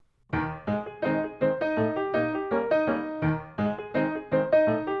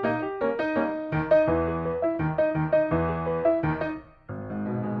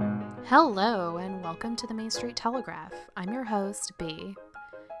Hello, and welcome to the Main Street Telegraph. I'm your host, B.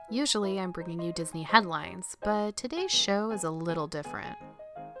 Usually I'm bringing you Disney headlines, but today's show is a little different.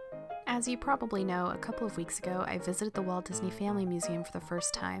 As you probably know, a couple of weeks ago I visited the Walt Disney Family Museum for the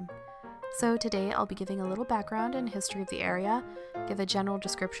first time. So today I'll be giving a little background and history of the area, give a general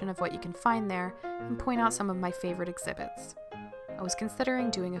description of what you can find there, and point out some of my favorite exhibits. I was considering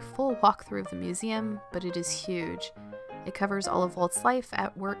doing a full walkthrough of the museum, but it is huge. It covers all of Walt's life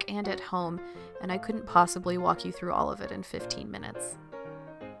at work and at home, and I couldn't possibly walk you through all of it in 15 minutes.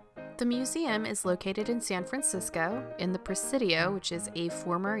 The museum is located in San Francisco, in the Presidio, which is a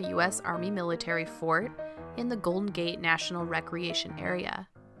former U.S. Army military fort in the Golden Gate National Recreation Area.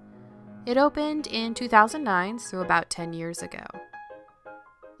 It opened in 2009, so about 10 years ago.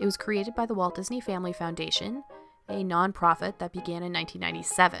 It was created by the Walt Disney Family Foundation, a nonprofit that began in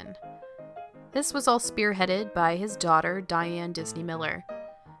 1997. This was all spearheaded by his daughter, Diane Disney Miller.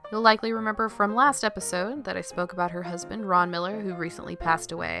 You'll likely remember from last episode that I spoke about her husband, Ron Miller, who recently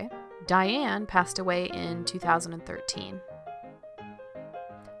passed away. Diane passed away in 2013.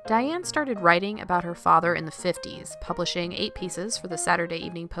 Diane started writing about her father in the 50s, publishing 8 pieces for the Saturday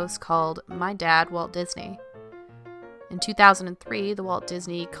Evening Post called My Dad, Walt Disney. In 2003, the Walt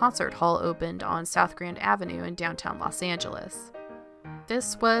Disney Concert Hall opened on South Grand Avenue in downtown Los Angeles.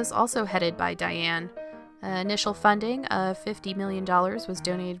 This was also headed by Diane. Initial funding of $50 million was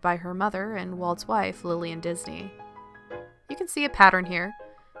donated by her mother and Walt's wife, Lillian Disney. You can see a pattern here.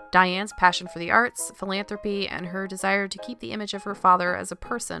 Diane's passion for the arts, philanthropy, and her desire to keep the image of her father as a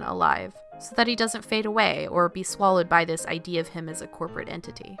person alive, so that he doesn't fade away or be swallowed by this idea of him as a corporate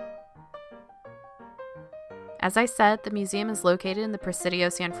entity. As I said, the museum is located in the Presidio,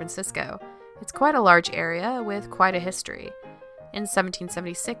 San Francisco. It's quite a large area with quite a history. In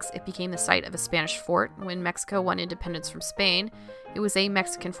 1776, it became the site of a Spanish fort. When Mexico won independence from Spain, it was a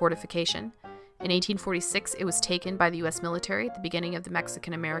Mexican fortification. In 1846, it was taken by the U.S. military at the beginning of the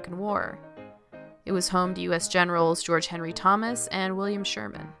Mexican-American War. It was home to U.S. Generals George Henry Thomas and William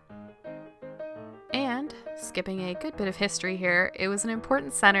Sherman. And, skipping a good bit of history here, it was an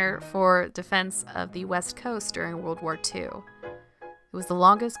important center for defense of the West Coast during World War II. It was the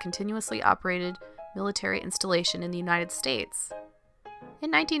longest continuously operated military installation in the United States. In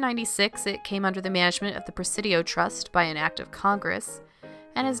 1996, it came under the management of the Presidio Trust by an act of Congress,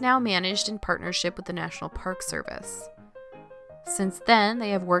 and is now managed in partnership with the National Park Service. Since then, they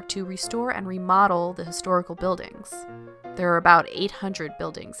have worked to restore and remodel the historical buildings. There are about 800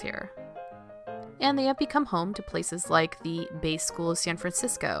 buildings here. And they have become home to places like the Bay School of San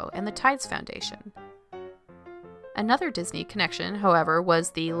Francisco and the Tides Foundation. Another Disney connection, however,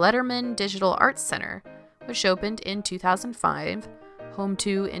 was the Letterman Digital Arts Center, which opened in 2005, home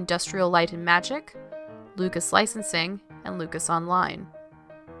to Industrial Light and Magic, Lucas Licensing, and Lucas Online.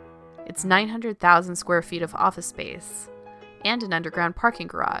 It's 900,000 square feet of office space and an underground parking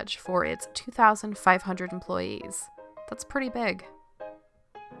garage for its 2,500 employees. That's pretty big.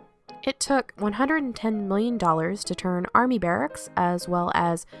 It took $110 million to turn Army barracks as well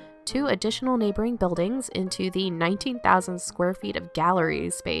as 2 additional neighboring buildings into the 19,000 square feet of gallery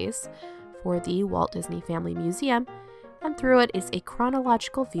space for the Walt Disney Family Museum, and through it is a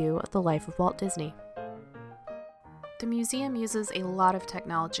chronological view of the life of Walt Disney. The museum uses a lot of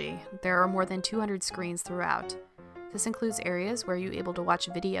technology. There are more than 200 screens throughout. This includes areas where you're able to watch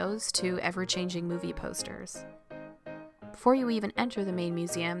videos to ever-changing movie posters. Before you even enter the main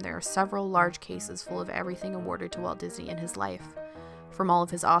museum, there are several large cases full of everything awarded to Walt Disney in his life, from all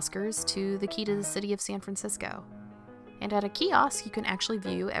of his Oscars to the key to the city of San Francisco. And at a kiosk, you can actually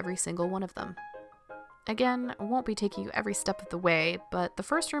view every single one of them. Again, I won't be taking you every step of the way, but the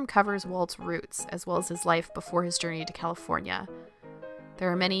first room covers Walt's roots, as well as his life before his journey to California.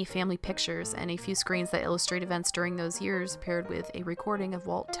 There are many family pictures and a few screens that illustrate events during those years, paired with a recording of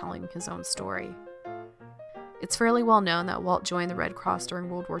Walt telling his own story. It's fairly well known that Walt joined the Red Cross during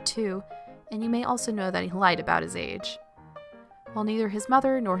World War II, and you may also know that he lied about his age. While neither his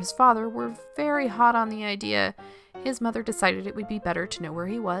mother nor his father were very hot on the idea, his mother decided it would be better to know where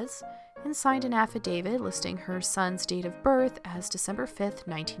he was, and signed an affidavit listing her son's date of birth as December 5th,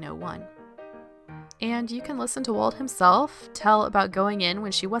 1901. And you can listen to Walt himself tell about going in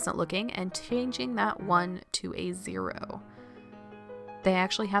when she wasn't looking and changing that 1 to a 0. They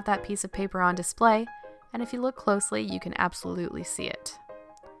actually have that piece of paper on display, and if you look closely, you can absolutely see it.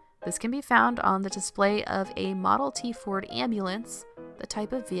 This can be found on the display of a Model T Ford ambulance, the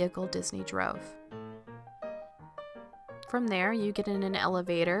type of vehicle Disney drove. From there, you get in an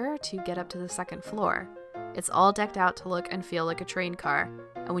elevator to get up to the second floor. It's all decked out to look and feel like a train car,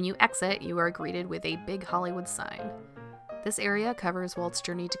 and when you exit, you are greeted with a big Hollywood sign. This area covers Walt's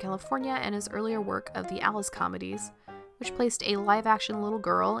journey to California and his earlier work of the Alice comedies, which placed a live-action little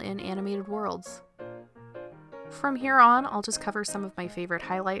girl in animated worlds. From here on, I'll just cover some of my favorite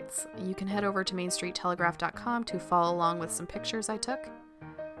highlights. You can head over to mainstreettelegraph.com to follow along with some pictures I took.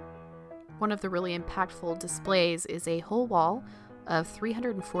 One of the really impactful displays is a whole wall of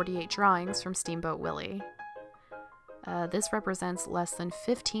 348 drawings from Steamboat Willie. This represents less than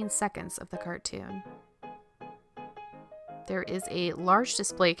 15 seconds of the cartoon. There is a large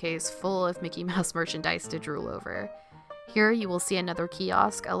display case full of Mickey Mouse merchandise to drool over. Here you will see another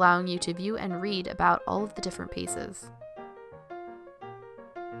kiosk allowing you to view and read about all of the different pieces.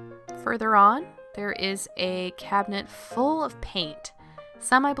 Further on, there is a cabinet full of paint.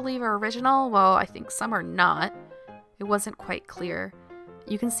 Some I believe are original, while I think some are not. It wasn't quite clear.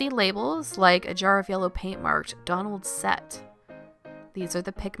 You can see labels like a jar of yellow paint marked Donald's Set. These are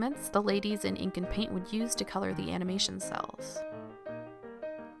the pigments the ladies in ink and paint would use to color the animation cells.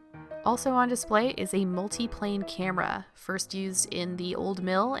 Also on display is a multi-plane camera, first used in The Old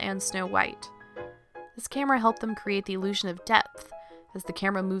Mill and Snow White. This camera helped them create the illusion of depth. As the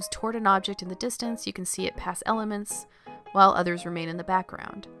camera moves toward an object in the distance, you can see it pass elements, while others remain in the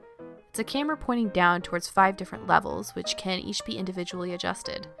background. It's a camera pointing down towards 5 different levels, which can each be individually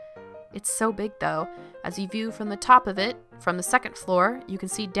adjusted. It's so big though, as you view from the top of it, from the 2nd floor, you can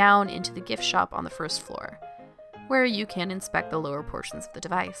see down into the gift shop on the 1st floor, where you can inspect the lower portions of the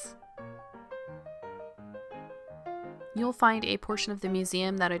device. You'll find a portion of the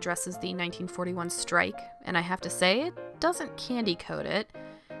museum that addresses the 1941 strike, and I have to say, it doesn't candy coat it.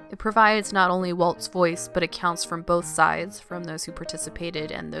 It provides not only Walt's voice, but accounts from both sides, from those who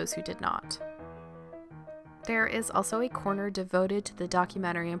participated and those who did not. There is also a corner devoted to the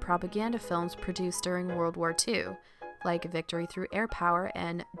documentary and propaganda films produced during World War II, like Victory Through Air Power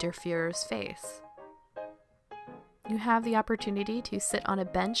and Der Führer's Face. You have the opportunity to sit on a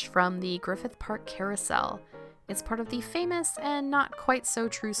bench from the Griffith Park Carousel. It's part of the famous and not quite so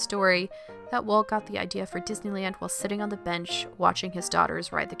true story that Walt got the idea for Disneyland while sitting on the bench watching his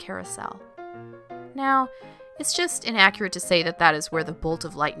daughters ride the carousel. Now, it's just inaccurate to say that that is where the bolt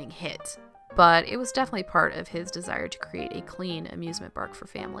of lightning hit, but it was definitely part of his desire to create a clean amusement park for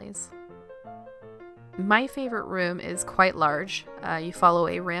families. My favorite room is quite large. You follow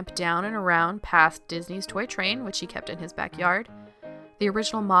a ramp down and around past Disney's toy train, which he kept in his backyard, the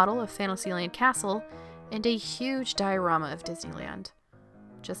original model of Fantasyland Castle, and a huge diorama of Disneyland.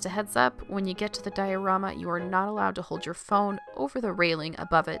 Just a heads up, when you get to the diorama, you are not allowed to hold your phone over the railing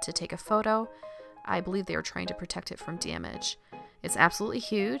above it to take a photo. I believe they are trying to protect it from damage. It's absolutely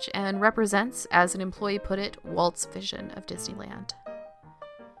huge and represents, as an employee put it, Walt's vision of Disneyland.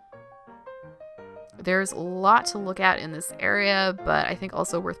 There's a lot to look at in this area, but I think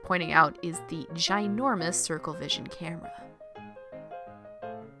also worth pointing out is the ginormous Circle Vision camera.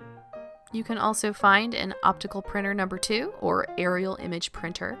 You can also find an optical printer number 2, or aerial image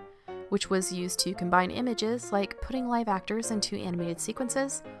printer, which was used to combine images like putting live actors into animated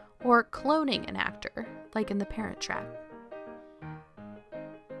sequences, or cloning an actor, like in The Parent Trap.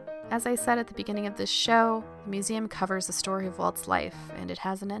 As I said at the beginning of this show, the museum covers the story of Walt's life, and it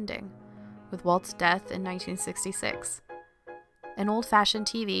has an ending, with Walt's death in 1966. An old-fashioned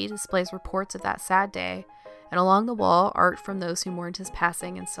TV displays reports of that sad day, and along the wall, art from those who mourned his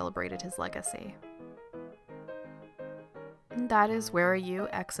passing and celebrated his legacy. And that is where you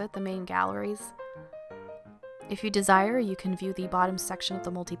exit the main galleries. If you desire, you can view the bottom section of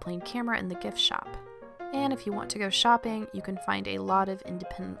the multi-plane camera in the gift shop. And if you want to go shopping, you can find a lot of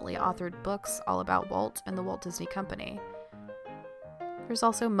independently authored books all about Walt and the Walt Disney Company. There's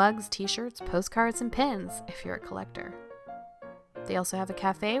also mugs, t-shirts, postcards, and pins if you're a collector. They also have a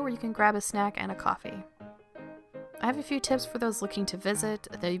cafe where you can grab a snack and a coffee. I have a few tips for those looking to visit.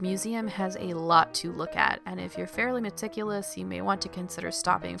 The museum has a lot to look at, and if you're fairly meticulous, you may want to consider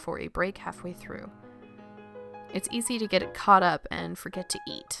stopping for a break halfway through. It's easy to get caught up and forget to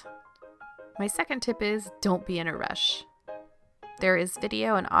eat. My second tip is don't be in a rush. There is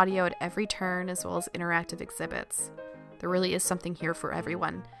video and audio at every turn, as well as interactive exhibits. There really is something here for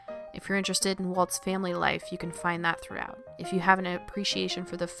everyone. If you're interested in Walt's family life, you can find that throughout. If you have an appreciation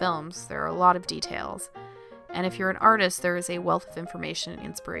for the films, there are a lot of details. And if you're an artist, there is a wealth of information and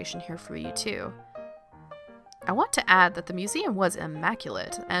inspiration here for you too. I want to add that the museum was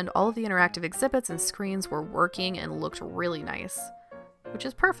immaculate, and all of the interactive exhibits and screens were working and looked really nice, which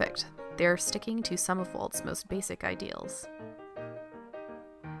is perfect. They're sticking to some of Walt's most basic ideals.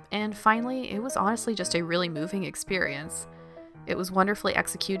 And finally, it was honestly just a really moving experience. It was wonderfully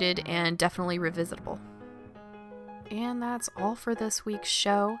executed and definitely revisitable. And that's all for this week's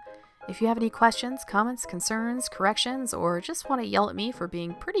show. If you have any questions, comments, concerns, corrections, or just want to yell at me for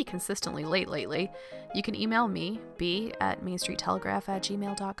being pretty consistently late lately, you can email me,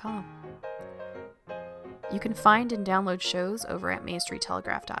 b@mainstreettelegraph@gmail.com. You can find and download shows over at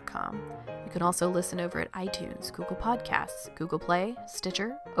mainstreettelegraph.com. You can also listen over at iTunes, Google Podcasts, Google Play,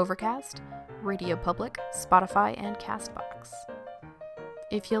 Stitcher, Overcast, Radio Public, Spotify, and CastBox.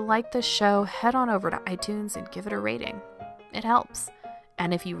 If you like this show, head on over to iTunes and give it a rating. It helps.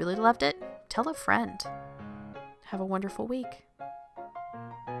 And if you really loved it, tell a friend. Have a wonderful week.